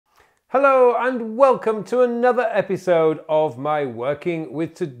Hello and welcome to another episode of my Working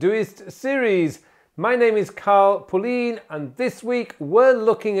with Todoist series. My name is Pullein and this week we're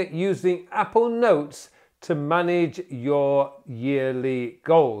looking at using Apple Notes to manage your yearly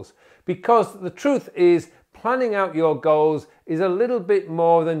goals. Because the truth is, planning out your goals is a little bit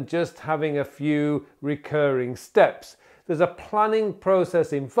more than just having a few recurring steps. There's a planning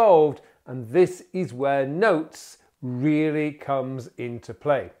process involved, and this is where notes really comes into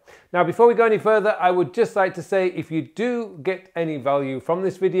play. Now, before we go any further, I would just like to say if you do get any value from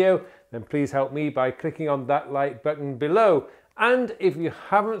this video, then please help me by clicking on that like button below. And if you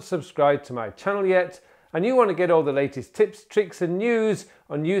haven't subscribed to my channel yet and you want to get all the latest tips, tricks and news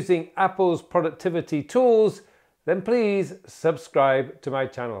on using Apple's productivity tools, then please subscribe to my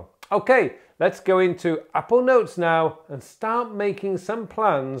channel. Okay, let's go into Apple Notes now and start making some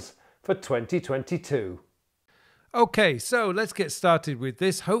plans for 2022. Okay, so let's get started with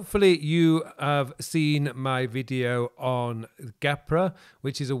this. Hopefully you have seen my video on GAPRA,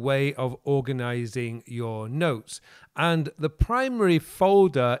 which is a way of organizing your notes. And the primary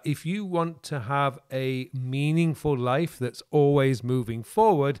folder, if you want to have a meaningful life that's always moving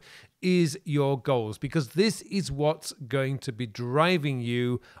forward, is your goals, because this is what's going to be driving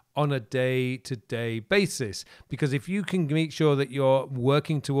you on a day-to-day basis. Because if you can make sure that you're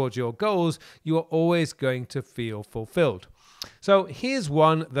working towards your goals, you are always going to feel fulfilled. So here's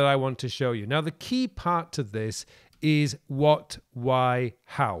one that I want to show you. Now, the key part to this is what, why,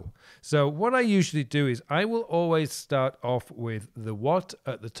 how. So what I usually do is I will always start off with the what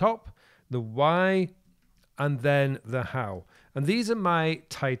at the top, the why, and then the how. And these are my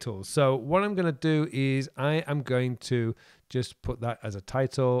titles. So what I'm going to do is I am going to just put that as a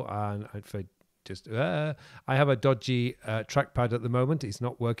title. And for just, I have a dodgy trackpad at the moment. It's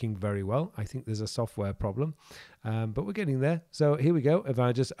not working very well. I think there's a software problem, but we're getting there. So here we go. If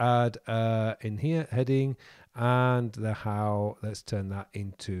I just add in here, heading and the how, let's turn that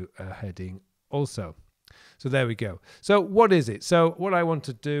into a heading also. So there we go. So what is it? So what I want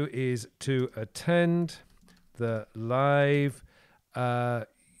to do is to attend the live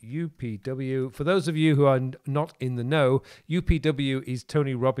UPW. For those of you who are not in the know, UPW is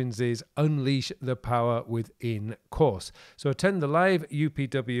Tony Robbins's Unleash the Power Within course. So attend the live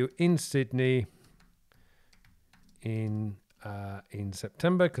UPW in Sydney in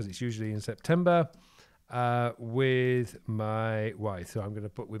September, because it's usually in September, with my wife. So I'm going to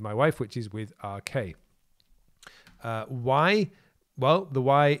put with my wife, which is with RK. Why? Well, the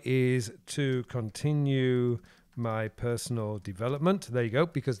why is to continue my personal development. There you go,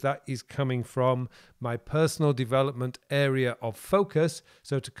 because that is coming from my personal development area of focus.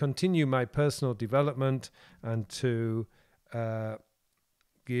 So to continue my personal development and to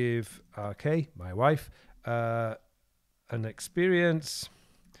give RK, my wife, an experience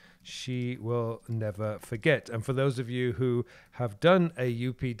she will never forget. And for those of you who have done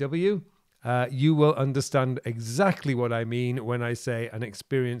a UPW, you will understand exactly what I mean when I say an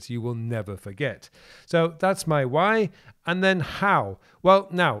experience you will never forget. So that's my why. And then how? Well,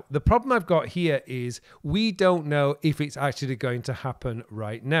 now, the problem I've got here is we don't know if it's actually going to happen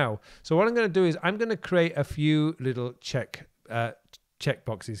right now. So what I'm going to do is I'm going to create a few little check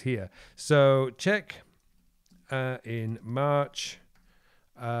boxes here. So check in March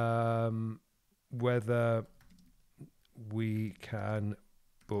whether we can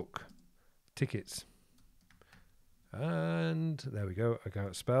book tickets. And there we go. I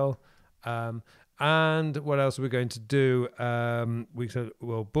can't spell. And what else are we going to do? We said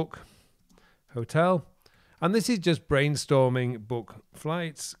we'll book hotel. And this is just brainstorming book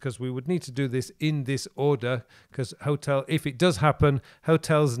flights, because we would need to do this in this order, because hotel, if it does happen,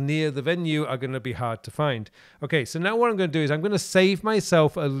 hotels near the venue are going to be hard to find. Okay, so now what I'm going to do is I'm going to save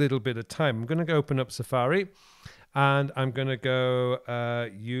myself a little bit of time. I'm going to go open up Safari. And I'm going to go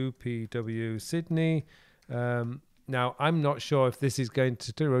UPW Sydney. Now, I'm not sure if this is going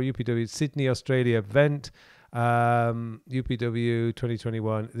to do UPW Sydney, Australia event, UPW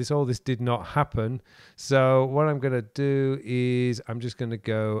 2021. All this did not happen. So what I'm going to do is I'm just going to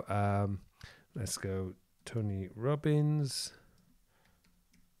go, let's go Tony Robbins,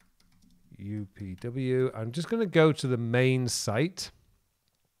 UPW. I'm just going to go to the main site.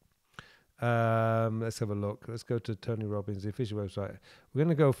 Let's have a look. Let's go to Tony Robbins, the official website. We're going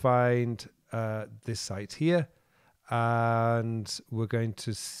to go find this site here, and we're going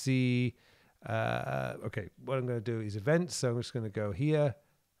to see. Okay, what I'm going to do is events. So I'm just going to go here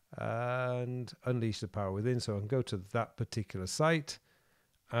and unleash the power within. So I can go to that particular site,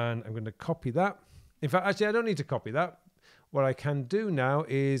 and I'm going to copy that. In fact, actually, I don't need to copy that. What I can do now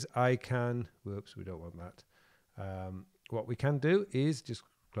is I can. Whoops, we don't want that. What we can do is just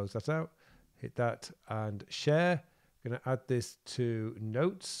close that out, hit that and share. I'm going to add this to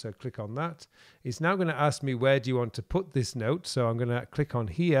notes, so click on that. It's now going to ask me where do you want to put this note, so I'm going to click on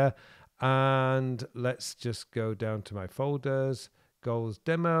here and let's just go down to my folders, goals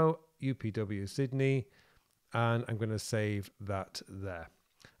demo, UPW Sydney, and I'm going to save that there.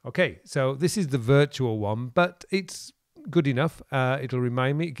 Okay, so this is the virtual one, but it's good enough. It'll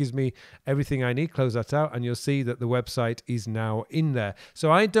remind me, it gives me everything I need. Close that out and you'll see that the website is now in there.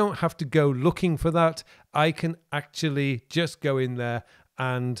 So I don't have to go looking for that. I can actually just go in there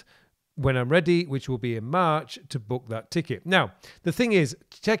and when I'm ready, which will be in March, to book that ticket. Now, the thing is,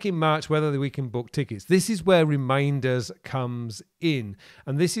 check in March whether we can book tickets. This is where reminders comes in.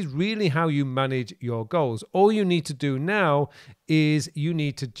 And this is really how you manage your goals. All you need to do now is you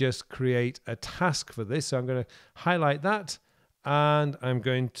need to just create a task for this. So I'm going to highlight that and I'm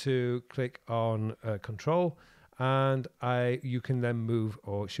going to click on control and you can then move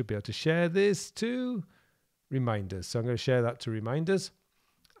or should be able to share this to reminders. So I'm going to share that to reminders.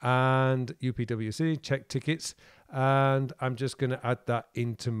 And UPWC, check tickets, and I'm just going to add that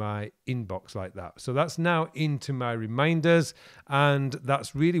into my inbox like that. So that's now into my reminders, and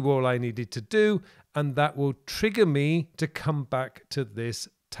that's really all I needed to do, and that will trigger me to come back to this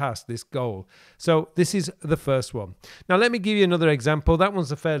task, this goal. So this is the first one. Now let me give you another example. That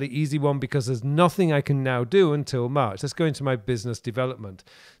one's a fairly easy one because there's nothing I can now do until March. Let's go into my business development.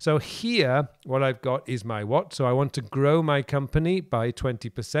 So here what I've got is my what. So I want to grow my company by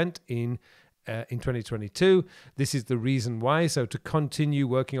 20% in 2022. This is the reason why. So to continue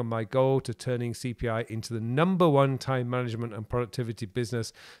working on my goal to turning CPI into the #1 time management and productivity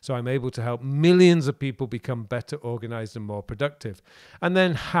business, so I'm able to help millions of people become better organized and more productive. And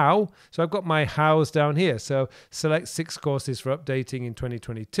then how? So I've got my hows down here. So select 6 courses for updating in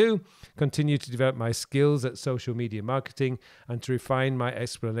 2022, continue to develop my skills at social media marketing, and to refine my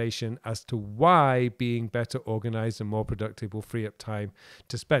explanation as to why being better organized and more productive will free up time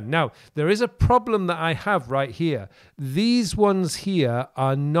to spend. Now, there is a problem that I have right here. These ones here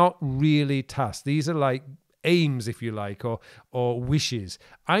are not really tasks. These are like aims, if you like, or wishes.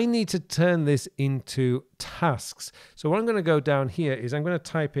 I need to turn this into tasks. So what I'm going to go down here is I'm going to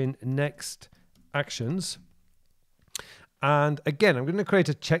type in next actions. And again, I'm going to create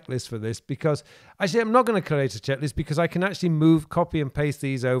a checklist for this because actually I'm not going to create a checklist because I can actually copy and paste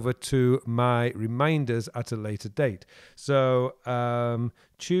these over to my reminders at a later date. So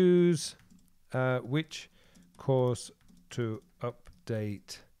choose which course to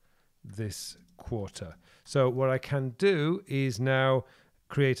update this quarter. So what I can do is now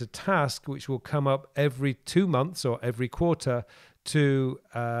create a task which will come up every 2 months or every quarter to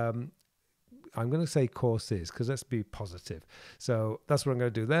I'm going to say courses because let's be positive. So that's what I'm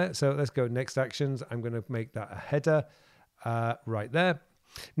going to do there. So let's go next actions. I'm going to make that a header right there.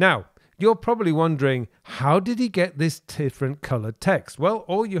 Now, you're probably wondering, how did he get this different colored text? Well,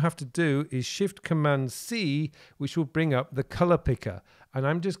 all you have to do is Shift-Command-C, which will bring up the color picker. And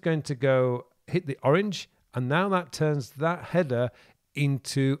I'm just going to go hit the orange. And now that turns that header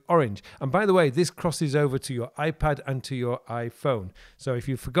into orange. And by the way, this crosses over to your iPad and to your iPhone. So if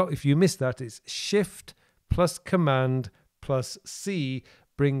you missed that, it's Shift plus Command plus C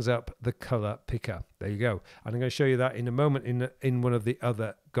brings up the color picker. There you go. And I'm going to show you that in a moment in one of the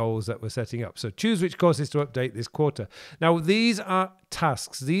other goals that we're setting up. So choose which courses to update this quarter. Now, these are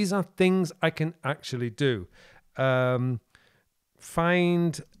tasks. These are things I can actually do. Find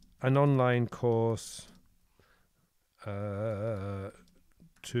an online course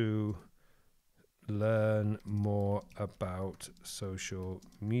to learn more about social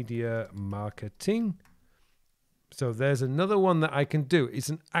media marketing. So there's another one that I can do. It's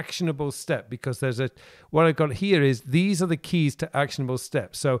an actionable step because what I've got here is these are the keys to actionable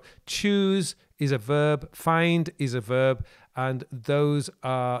steps. So choose is a verb, find is a verb, and those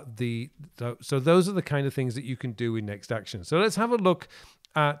are the kind of things that you can do in next action. So let's have a look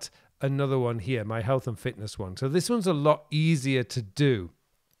at another one here, my health and fitness one. So this one's a lot easier to do.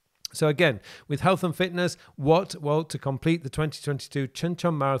 So again, with health and fitness, well, to complete the 2022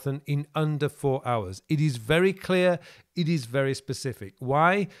 Chuncheon Marathon in under 4 hours. It is very clear. It is very specific.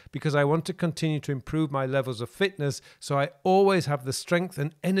 Why? Because I want to continue to improve my levels of fitness so I always have the strength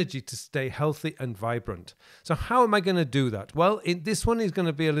and energy to stay healthy and vibrant. So how am I going to do that? Well, this one is going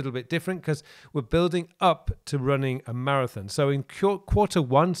to be a little bit different because we're building up to running a marathon. So in quarter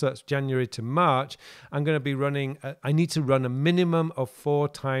 1, so that's January to March, I'm going to be running, I need to run a minimum of 4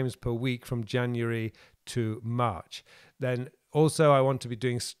 times per week from January to March. Then also, I want to be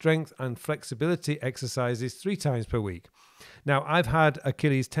doing strength and flexibility exercises 3 times per week. Now, I've had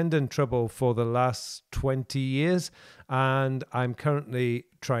Achilles tendon trouble for the last 20 years, and I'm currently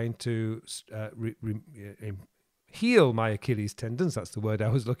trying to heal my Achilles tendons. That's the word I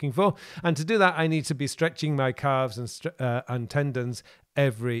was looking for. And to do that, I need to be stretching my calves and tendons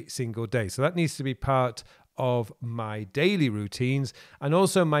every single day. So that needs to be part of my daily routines, and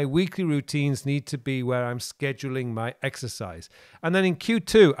also my weekly routines need to be where I'm scheduling my exercise. And then in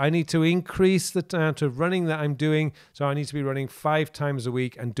Q2, I need to increase the amount of running that I'm doing. So I need to be running 5 times a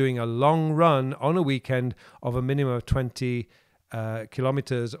week and doing a long run on a weekend of a minimum of 20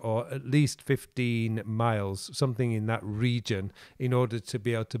 kilometers, or at least 15 miles, something in that region, in order to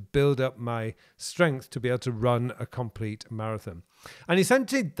be able to build up my strength to be able to run a complete marathon. And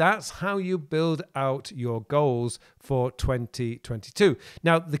essentially, that's how you build out your goals for 2022.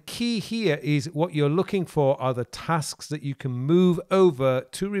 Now, the key here is what you're looking for are the tasks that you can move over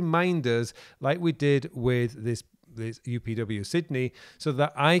to reminders, like we did with this UPW Sydney, so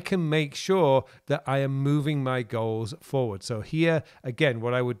that I can make sure that I am moving my goals forward. So here, again,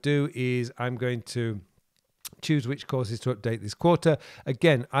 what I would do is I'm going to choose which courses to update this quarter.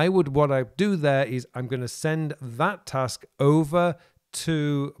 Again, what I do there is I'm going to send that task over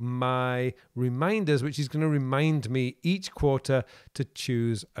to my reminders, which is going to remind me each quarter to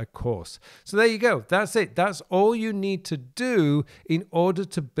choose a course. So there you go. That's it. That's all you need to do in order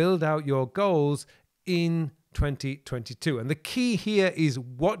to build out your goals in 2022. And the key here is,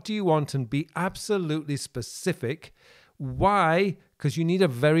 what do you want, and be absolutely specific. Why? Because you need a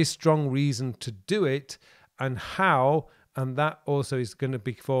very strong reason to do it, and how. And that also is going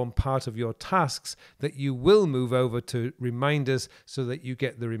to form part of your tasks that you will move over to reminders, so that you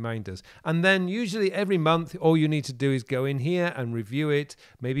get the reminders. And then usually every month, all you need to do is go in here and review it,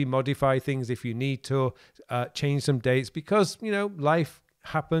 maybe modify things if you need to, change some dates, because, you know, life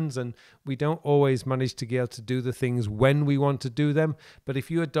happens and we don't always manage to get able to do the things when we want to do them. But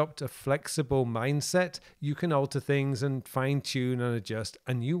if you adopt a flexible mindset, you can alter things and fine tune and adjust,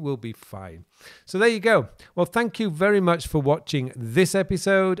 and you will be fine. So there you go. Well, thank you very much for watching this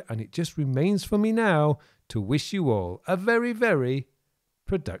episode, and it just remains for me now to wish you all a very, very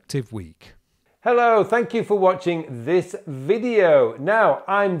productive week. Hello, thank you for watching this video. Now,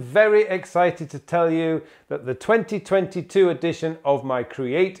 I'm very excited to tell you that the 2022 edition of my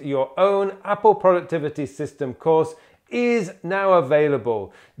Create Your Own Apple Productivity System course is now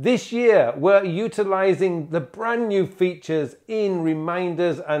available. This year, we're utilizing the brand new features in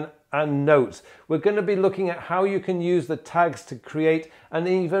reminders and notes. We're going to be looking at how you can use the tags to create an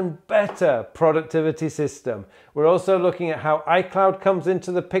even better productivity system. We're also looking at how iCloud comes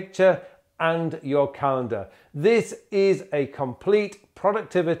into the picture, and your calendar. This is a complete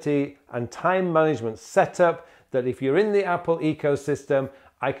productivity and time management setup that, if you're in the Apple ecosystem,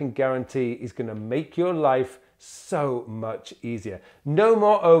 I can guarantee is going to make your life so much easier. No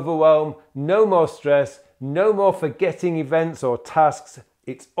more overwhelm, no more stress, no more forgetting events or tasks.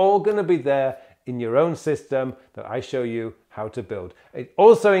 It's all going to be there in your own system that I show you how to build. It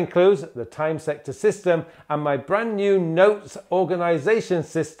also includes the time sector system and my brand new notes organization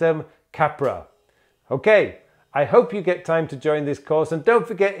system, Capra. Okay, I hope you get time to join this course, and don't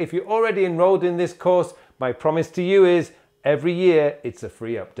forget, if you're already enrolled in this course, my promise to you is every year it's a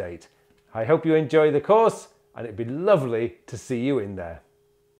free update. I hope you enjoy the course, and it'd be lovely to see you in there.